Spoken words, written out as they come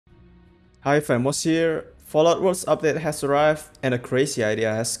Hi Famous here. Fallout Worlds update has arrived and a crazy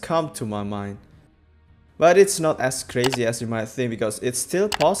idea has come to my mind. But it's not as crazy as you might think because it's still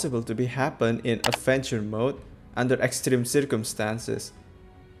possible to be happen in adventure mode under extreme circumstances.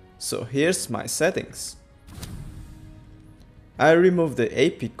 So here's my settings. I remove the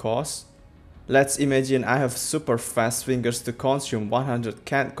AP cost. Let's imagine I have super fast fingers to consume 100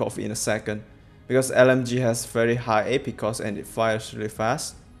 canned coffee in a second because LMG has very high AP cost and it fires really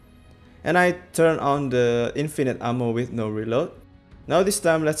fast. And I turn on the infinite ammo with no reload. Now this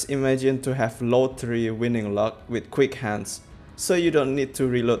time let's imagine to have lottery winning luck with quick hands, so you don't need to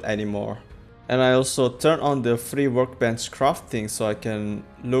reload anymore. And I also turn on the free workbench crafting so I can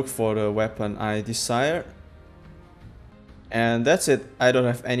look for the weapon I desire. And that's it, I don't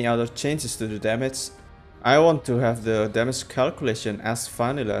have any other changes to the damage. I want to have the damage calculation as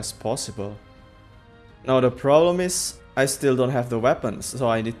vanilla as possible. Now the problem is, I still don't have the weapons, so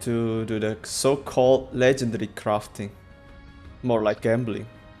I need to do the so-called legendary crafting. More like gambling.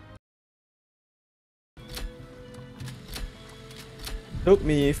 Took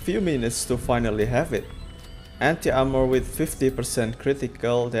me a few minutes to finally have it. Anti-armor with 50%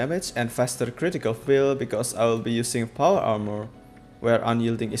 critical damage and faster critical fill because I will be using power armor, where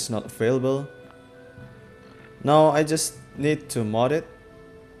unyielding is not available. Now I just need to mod it.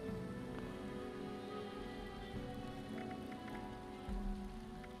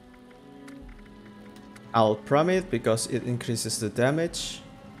 I'll prom it because it increases the damage.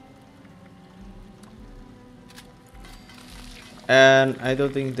 And I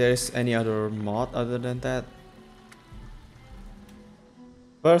don't think there's any other mod other than that.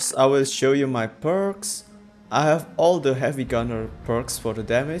 First I will show you my perks. I have all the heavy gunner perks for the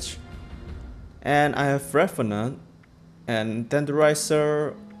damage. And I have Revenant and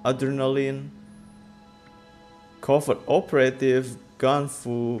Tenderizer, Adrenaline, Covert Operative,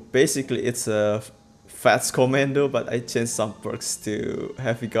 Gunfu. Basically it's a VATS Commando, but I changed some perks to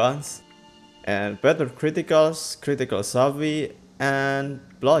heavy guns. And better criticals, critical savvy, and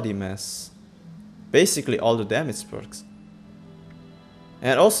bloody mess. Basically all the damage perks.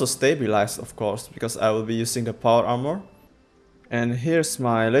 And also stabilized, of course, because I will be using the power armor. And here's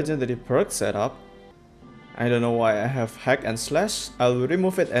my legendary perk setup. I don't know why I have hack and slash. I will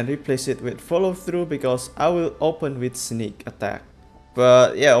remove it and replace it with follow through because I will open with sneak attack.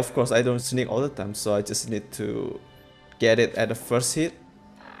 But yeah, of course I don't sneak all the time, so I just need to get it at the first hit.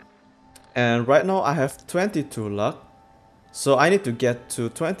 And right now I have 22 luck, so I need to get to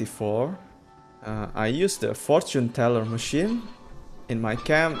 24. I use the fortune teller machine in my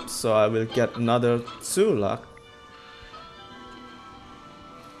camp, so I will get another 2 luck.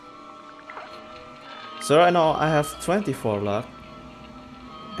 So right now I have 24 luck,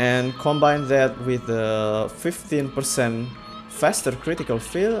 and combine that with the 15% faster critical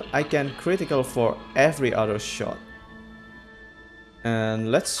fill, I can critical for every other shot.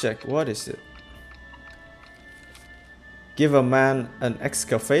 And let's check, what is it? Give a man an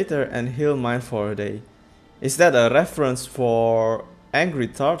excavator and he'll mine for a day. Is that a reference for Angry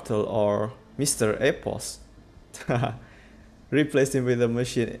Turtle or Mr. Epos? Replace him with a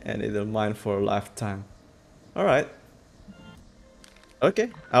machine and it'll mine for a lifetime. Alright.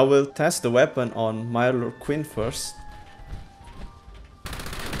 Okay, I will test the weapon on Mylor Queen first.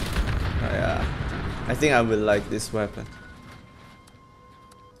 Yeah, I think I will like this weapon.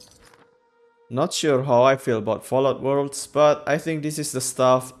 Not sure how I feel about Fallout Worlds, but I think this is the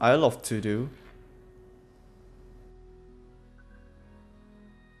stuff I love to do.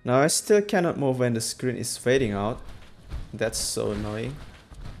 Now I still cannot move when the screen is fading out. That's so annoying.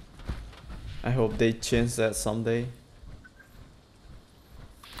 I hope they change that someday.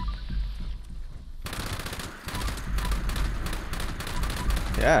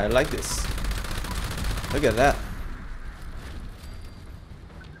 Yeah, I like this. Look at that.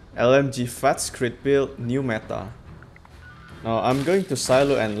 LMG VATS Crit build, new meta. Now I'm going to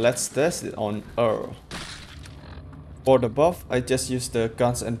silo and let's test it on Earle. For the buff, I just use the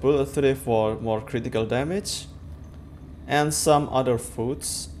guns and bulletry for more critical damage. And some other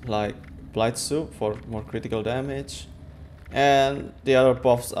foods like blight soup for more critical damage. And the other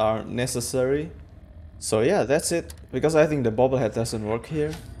buffs are necessary. So yeah, that's it, because I think the bobblehead doesn't work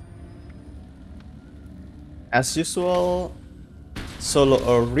here. As usual, solo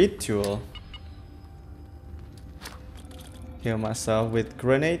a ritual. Heal myself with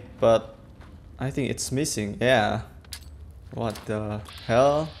grenade, but I think it's missing. Yeah. What the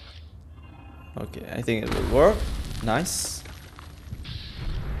hell? Okay, I think it will work. Nice.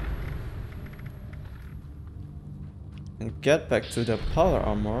 And get back to the power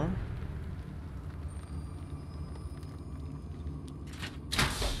armor.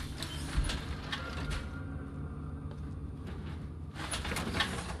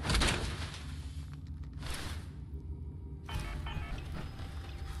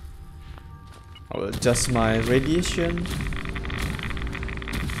 I will adjust my radiation.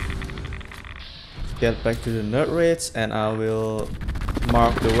 Get back to the nerd rates, and I will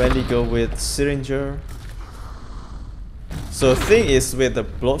mark the Wendigo with Syringer. So the thing is, with the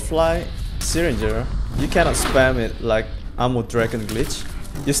Bloodfly Syringer, you cannot spam it like Ammo Dragon glitch.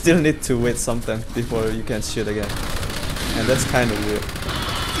 You still need to wait some time before you can shoot again. And that's kinda weird.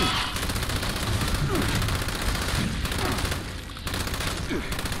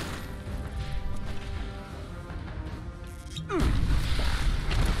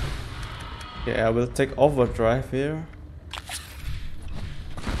 Okay, I will take overdrive here.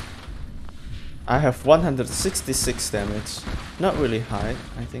 I have 166 damage. Not really high,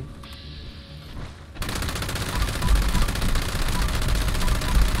 I think.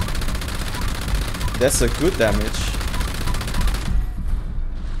 That's a good damage.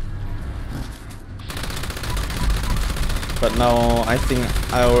 But now I think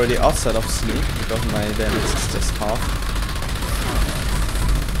I already outside of sleep because my damage is just half.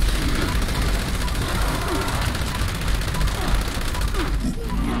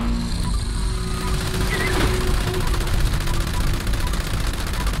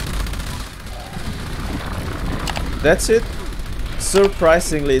 That's it.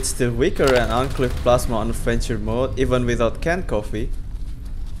 Surprisingly, it's still weaker than Unclipped Plasma on Adventure mode, even without canned coffee.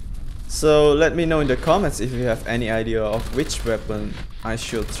 So let me know in the comments if you have any idea of which weapon I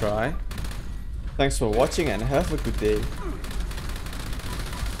should try. Thanks for watching and have a good day.